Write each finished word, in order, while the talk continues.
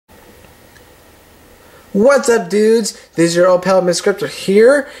What's up, dudes? This is your old pal mrkerbster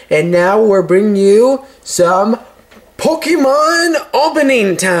here, and now we're bringing you some Pokemon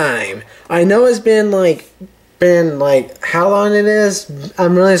opening time. I know it's been like how long it is.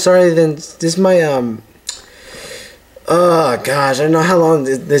 I'm really sorry. Then this is my oh gosh, I don't know how long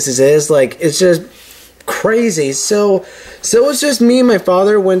this is. Like, it's just crazy. So it's just me and my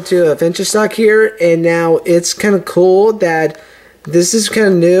father went to a venture stock here, and now it's kind of cool that this is kind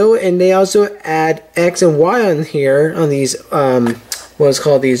of new, and they also add X and Y on here on these what's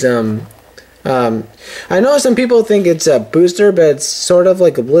called these I know some people think it's a booster, but it's sort of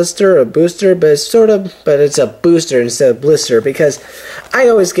like a blister or a booster, but it's a booster instead of blister, because I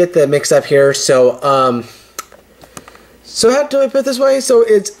always get the mix up here. So how do I put it this way? So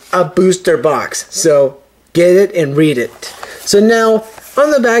it's a booster box. So get it and read it. So now on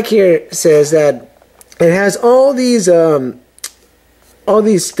the back here it says that it has all these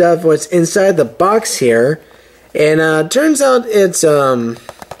stuff what's inside the box here, and turns out it's gonna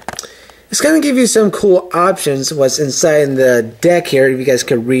give you some cool options what's inside the deck here, if you guys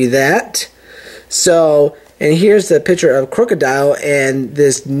could read that. So, and here's the picture of Crocodile and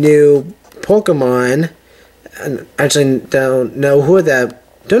this new Pokemon. I actually don't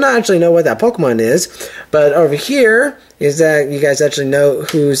actually know what that Pokemon is, but over here is that you guys actually know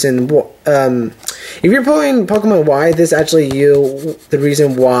who's in. If you're pulling Pokemon Y, this is actually the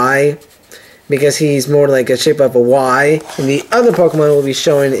reason why, because he's more like a shape of a Y, and the other Pokemon we'll be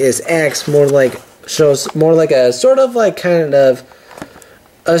showing is X, shows more like a sort of like kind of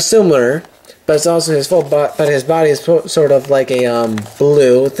a similar, but it's also his full body, but his body is sort of like a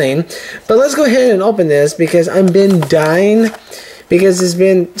blue thing. But let's go ahead and open this, because I've been dying, because it's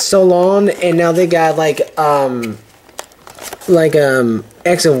been so long, and now they got like X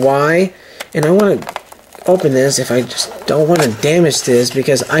and Y, and I want to open this if I just don't want to damage this,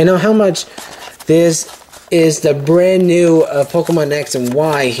 because I know how much this is the brand new Pokemon X and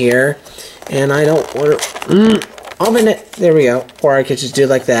Y here, and I don't want to open it. There we go. Or I could just do it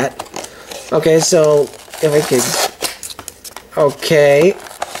like that. Okay, so if I could, okay,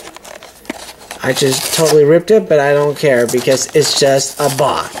 I just totally ripped it, but I don't care, because it's just a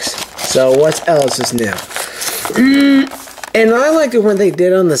box. So what else is new? And I like it when they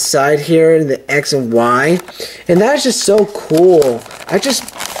did on the side here in the X and Y, and that's just so cool. I just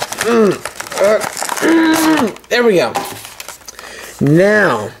there we go.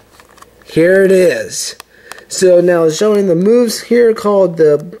 Now here it is. So now it's showing the moves here called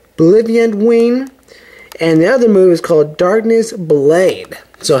the Oblivion Wing, and the other move is called Darkness Blade.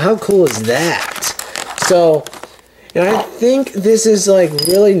 So how cool is that? So, and I think this is like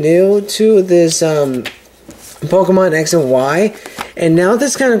really new to this Pokemon X and Y, and now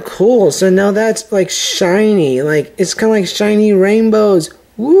that's kind of cool. So now that's like shiny, like it's kind of like shiny rainbows.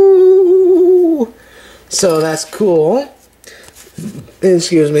 Woo! So that's cool.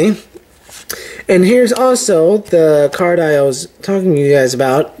 Excuse me. And here's also the card I was talking to you guys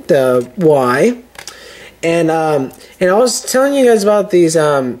about, the Y. And I was telling you guys about these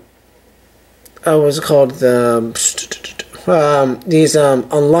what's it called, these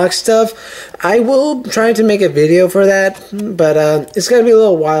unlock stuff. I will try to make a video for that, but it's gonna be a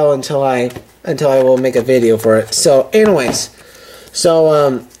little while until I will make a video for it. So anyways,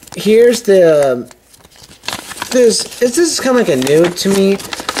 so here's the this is kind of like a new to me.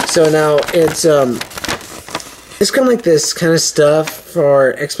 So now it's kind of like this kind of stuff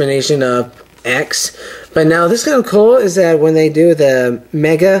for explanation of X. But now this kind of cool is that when they do the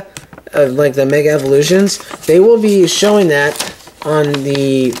mega, like the mega evolutions, they will be showing that on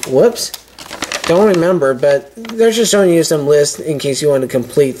the, whoops, don't remember, but they're just showing you some lists in case you want to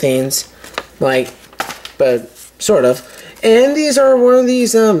complete things, like, but sort of. And these are one of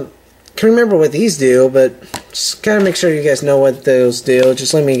these, can't remember what these do, but just kind of make sure you guys know what those do.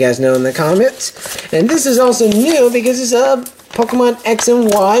 Just let me guys know in the comments. And this is also new because it's a Pokemon X and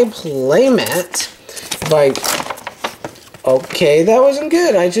Y playmat. Like, okay, that wasn't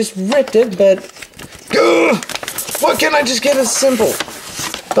good. I just ripped it, but what can I just get as simple?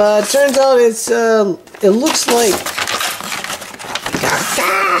 But turns out it's it looks like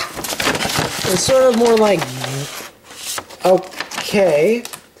it's sort of more like, okay,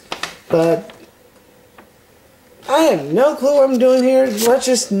 but I have no clue what I'm doing here. Let's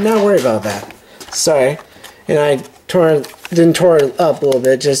just not worry about that. Sorry, and I tore it up a little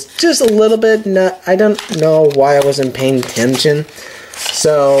bit, just a little bit. I don't know why I wasn't paying attention.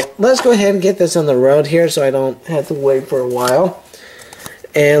 So let's go ahead and get this on the road here, so I don't have to wait for a while.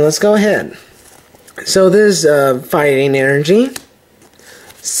 And let's go ahead. So this fighting energy,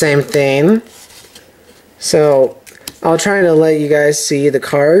 same thing. So I'll try to let you guys see the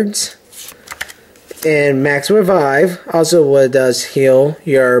cards. And Max Revive also what does heal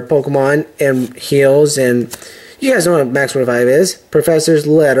your Pokemon and heals, and you guys know what Max Revive is. Professor's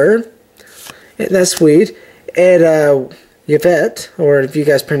Letter. That's sweet. And Yvette, or if you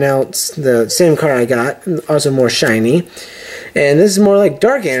guys pronounce the same card I got, also more shiny. And this is more like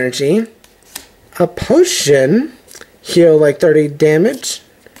Dark Energy. A Potion, heal like 30 damage.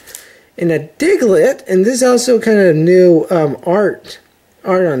 And a Diglett, and this is also kind of new art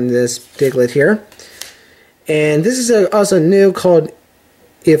on this Diglett here. And this is also new called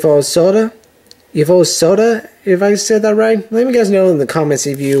Evo Soda, if I said that right. Let me guys know in the comments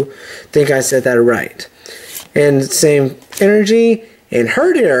if you think I said that right. And same energy and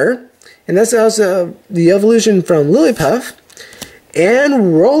Herdier, and that's also the evolution from Lillipuff.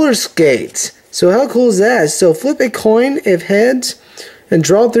 And Roller Skates. So how cool is that? So flip a coin if heads and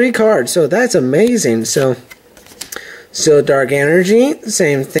draw 3 cards. So that's amazing. So Dark Energy,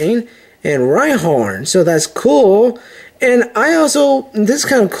 same thing. And Rhyhorn. So that's cool. And I also, this is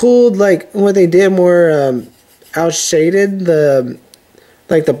kind of cool, like what they did more outshaded the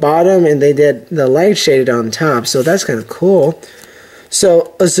bottom, and they did the light shaded on top. So that's kind of cool.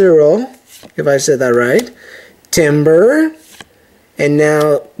 So Azuro, if I said that right. Timber. And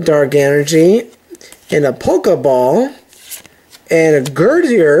now Dark Energy. And a Pokeball. And a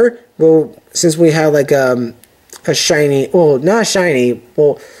Gurdier. Well, since we have like a shiny, well, not shiny,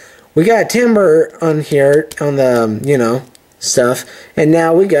 well, we got Timber on here on the, stuff. And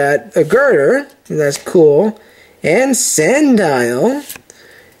now we got a Girder. And that's cool. And Sandile.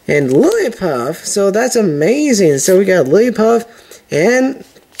 And Lillipuff. So that's amazing. So we got Lillipuff and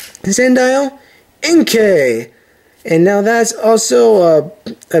Sandile. Inkay. And now that's also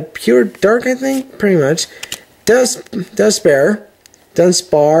a pure dark, I think, pretty much. Dunsparce,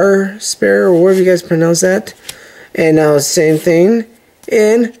 or whatever you guys pronounce that. And now same thing.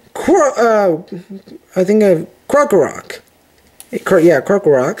 And I think of Krokorok. Yeah,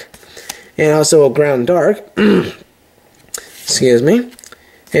 Krokorok. And also a Ground Dark. Excuse me.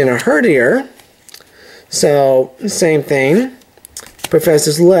 And a Herdier. So, same thing.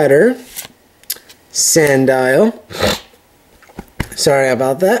 Professor's Letter. Sandile. Sorry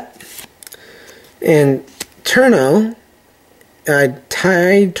about that. And Turno.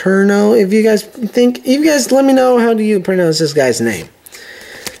 Turno, if you guys let me know how do you pronounce this guy's name.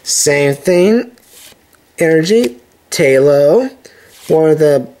 Same thing. Energy. Talo. One of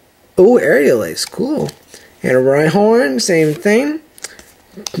the Aerialase, cool. And a Rhyhorn, same thing.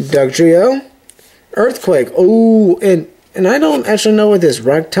 Dugtrio. Earthquake. Oh, and I don't actually know what this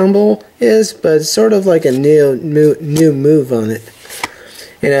Rock Tumble is, but it's sort of like a new move on it.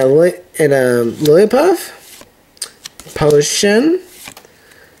 And a Lillipuff. Potion.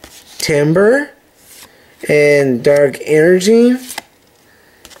 Timber. And Dark Energy.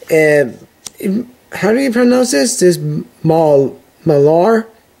 And how do you pronounce this? This Malar?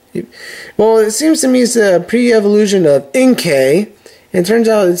 Well, it seems to me it's a pre-evolution of Inkay. And it turns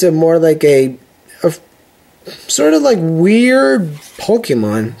out it's a more like a sort of like weird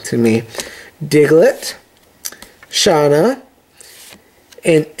Pokemon to me. Diglett, Shauna,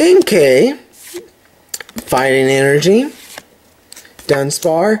 and Inkay, Fighting Energy,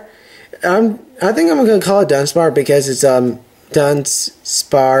 Dunsparce. I think I'm gonna call it Dunsparce because it's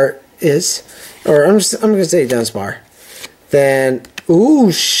Dunsparce is, or I'm gonna say Dunsparce. Then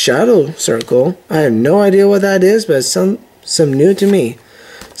Shadow Circle. I have no idea what that is, but it's some new to me.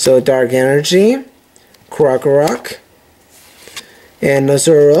 So Dark Energy, Krokorok, and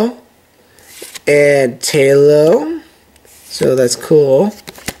Azuro, and Talo. So that's cool.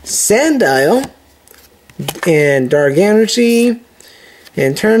 Sandile, and Dark Energy,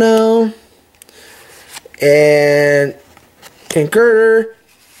 and Turno, and Girder,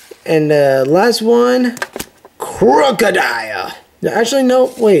 and the last one, Crocodile. Actually,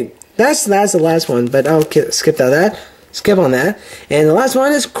 no, wait. That's the last one, but I'll skip on that. And the last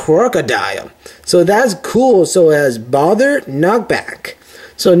one is Crocodile. So that's cool. So it has Bother, Knockback.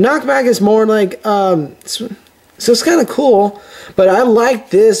 So Knockback is more like, so it's kind of cool. But I like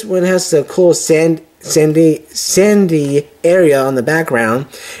this when it has the cool sandy area on the background.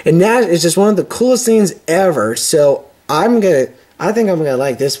 And that is just one of the coolest things ever. So I think I'm gonna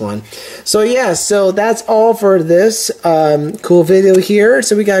like this one. So yeah, so that's all for this cool video here.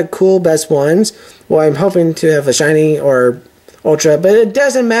 So we got cool best ones. Well, I'm hoping to have a shiny or ultra, but it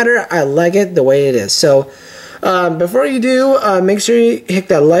doesn't matter. I like it the way it is. So before you do, make sure you hit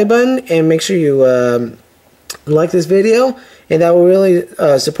that like button and make sure you like this video, and that will really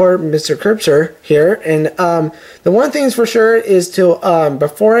support Mr. Kerbster here. And the one thing for sure is to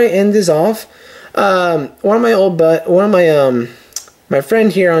before I end this off, my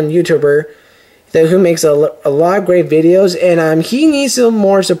friend here on YouTuber, who makes a lot of great videos, and he needs some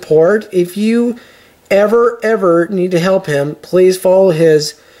more support. If you ever need to help him, please follow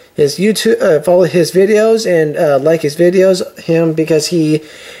his YouTube, follow his videos, and like his videos, because he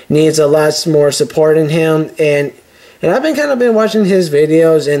needs a lot more support in him. And I've been watching his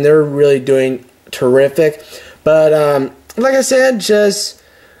videos, and they're really doing terrific. But like I said, just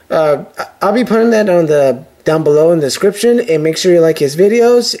I'll be putting that down below in the description, and make sure you like his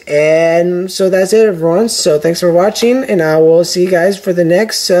videos. And so that's it, everyone. So thanks for watching, and I will see you guys for the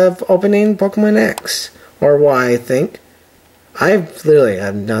next opening Pokemon X or Y. I think I literally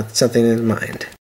have not something in mind.